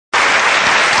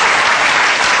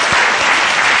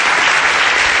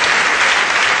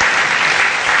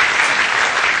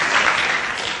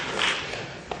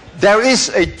There is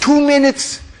a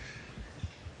 2-minute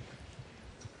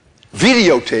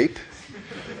videotape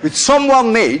which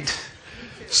someone made.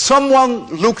 Someone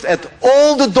looked at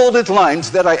all the dotted lines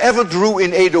that I ever drew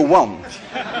in 801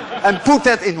 and put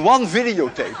that in one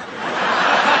videotape.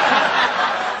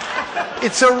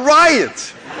 It's a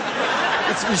riot.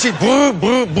 You see, brr,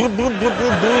 brr, brr, brr, brr, brr,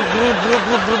 brr, brr,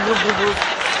 brr, brr, brr.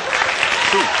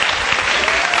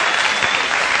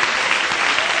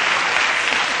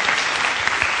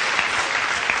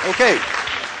 Okay,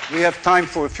 we have time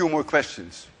for a few more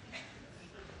questions.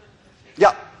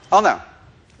 Yeah, Anna.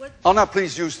 Anna,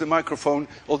 please use the microphone,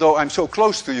 although I'm so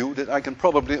close to you that I can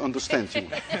probably understand you.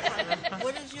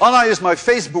 Anna is my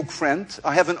Facebook friend.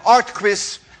 I have an art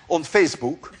quiz on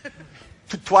Facebook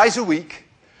twice a week.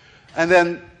 And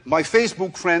then my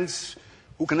Facebook friends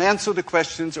who can answer the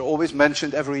questions are always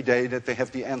mentioned every day that they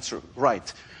have the answer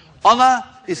right. Anna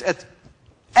is at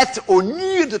or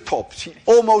near the top. She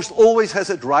almost always has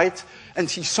it right. And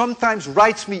she sometimes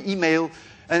writes me email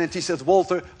and she says,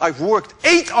 Walter, I've worked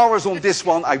 8 hours on this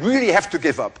one. I really have to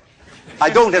give up. I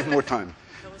don't have more time.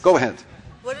 Go ahead.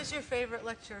 What is your favorite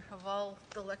lecture of all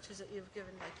the lectures that you've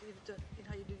given?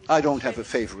 I don't have a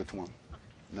favorite one.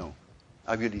 No,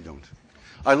 I really don't.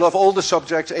 I love all the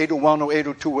subjects, 801 or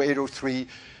 802 or 803.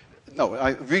 No, I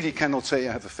really cannot say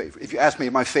I have a favorite. If you ask me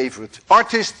my favorite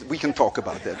artist, we can talk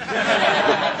about that.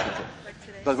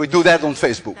 But we do that on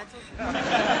Facebook.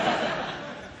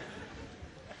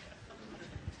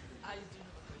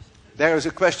 There is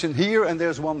a question here and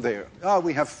there's one there.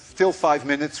 We have still 5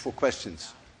 minutes for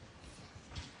questions.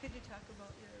 Could you talk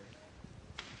about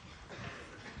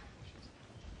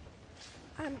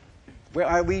your... Where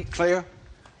are we, Claire?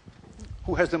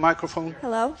 Who has the microphone?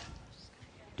 Hello?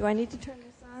 Do I need to turn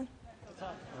this on?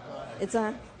 It's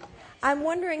on. I'm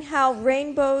wondering how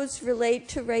rainbows relate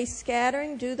to ray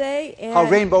scattering. Do they? And how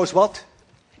rainbows what?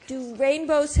 do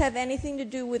rainbows have anything to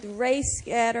do with ray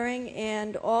scattering,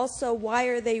 and also why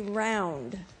are they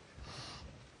round?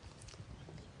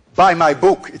 By my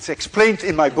book. It's explained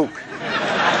in my book.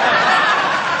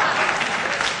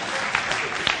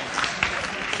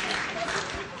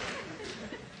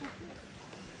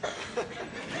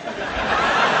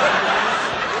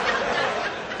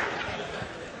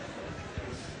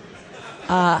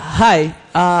 Hi.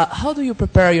 How do you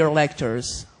prepare your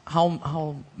lectures?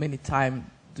 How many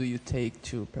time do you take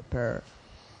to prepare?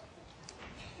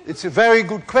 It's a very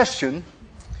good question.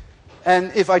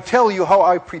 And if I tell you how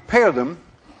I prepare them,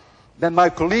 then my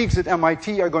colleagues at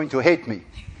MIT are going to hate me.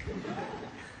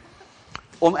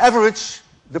 On average,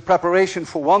 the preparation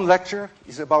for one lecture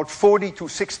is about 40 to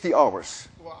 60 hours.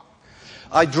 Wow.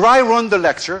 I dry run the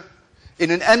lecture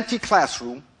in an empty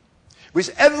classroom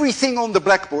with everything on the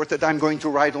blackboard that I'm going to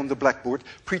write on the blackboard,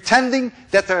 pretending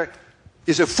that there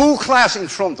is a full class in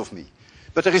front of me.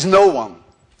 But there is no one.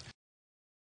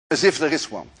 As if there is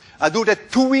one. I do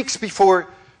that 2 weeks before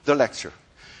the lecture.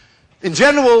 In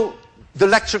general, the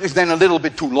lecture is then a little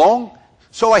bit too long,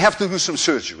 so I have to do some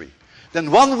surgery.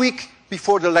 Then 1 week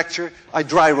before the lecture, I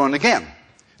dry run again.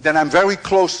 Then I'm very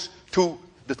close to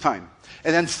the time.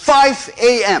 And then 5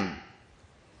 a.m.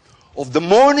 of the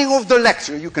morning of the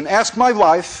lecture, you can ask my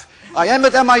wife, I am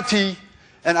at MIT,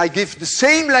 and I give the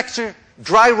same lecture,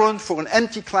 dry run for an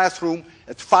empty classroom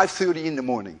at 5:30 in the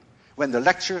morning, when the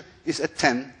lecture is at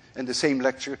 10 and the same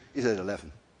lecture is at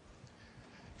 11.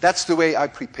 That's the way I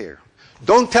prepare.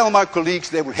 Don't tell my colleagues,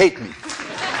 they will hate me.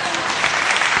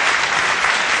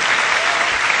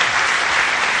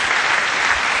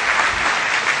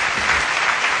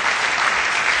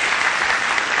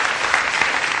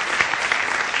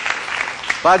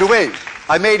 By the way,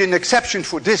 I made an exception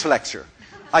for this lecture.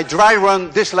 I dry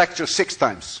run this lecture 6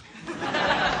 times.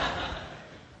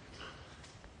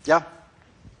 Yeah?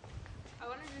 I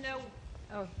wanted to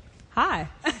know, hi.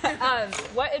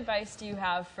 What advice do you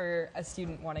have for a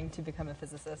student wanting to become a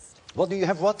physicist? What do you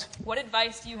have what? What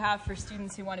advice do you have for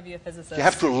students who want to be a physicist? You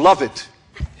have to love it.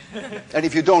 And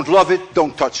if you don't love it,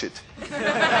 don't touch it.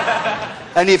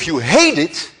 And if you hate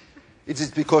it, it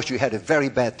is because you had a very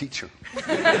bad teacher.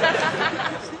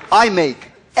 I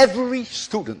make every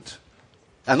student,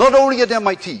 and not only at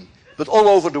MIT, but all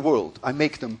over the world, I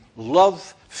make them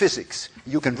love physics.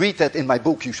 You can read that in my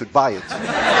book, you should buy it.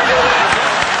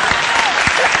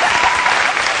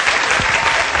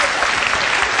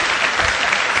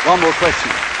 One more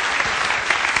question.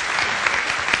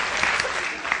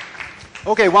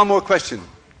 Okay, one more question.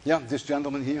 Yeah, this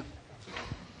gentleman here.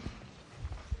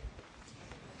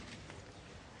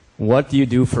 What do you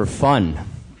do for fun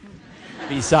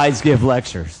besides give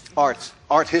lectures?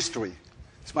 Art history.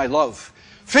 It's my love.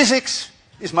 Physics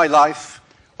is my life.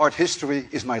 Art history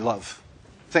is my love.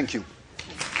 Thank you.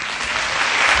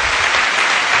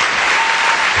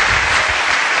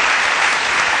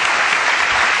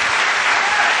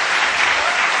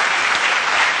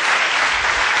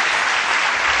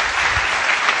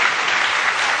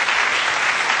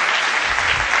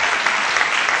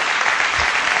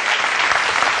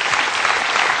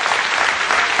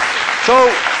 So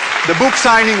the book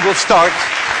signing will start.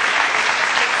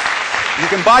 You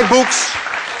can buy books.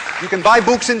 You can buy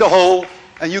books in the hall,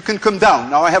 and you can come down.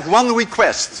 Now I have one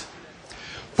request.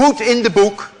 Put in the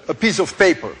book a piece of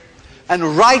paper and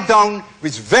write down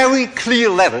with very clear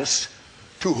letters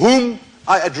to whom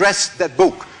I addressed that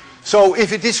book. So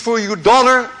if it is for your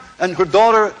daughter, and her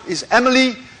daughter is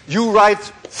Emily, you write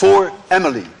for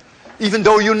Emily. Even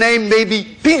though your name may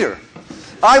be Peter.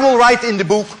 I will write in the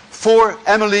book for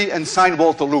Emily and sign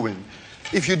Walter Lewin.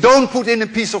 If you don't put in a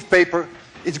piece of paper,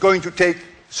 it's going to take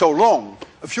so long.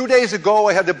 A few days ago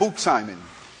I had a book signing.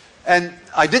 And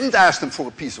I didn't ask them for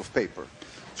a piece of paper.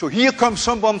 So here comes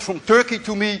someone from Turkey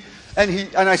to me, and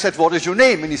I said, what is your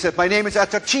name? And he said, my name is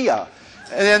Atachia.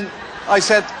 And then I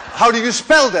said, how do you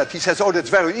spell that? He says, oh, that's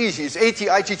very easy. It's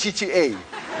A-T-I-T-T-T-A.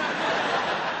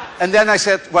 And then I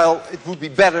said, well, it would be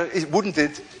better, wouldn't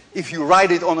it, if you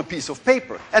write it on a piece of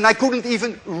paper. And I couldn't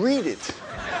even read it.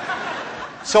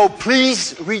 So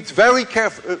please write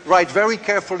very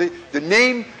carefully the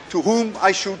name to whom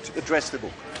I should address the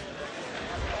book.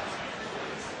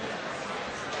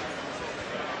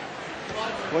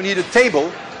 We need a table.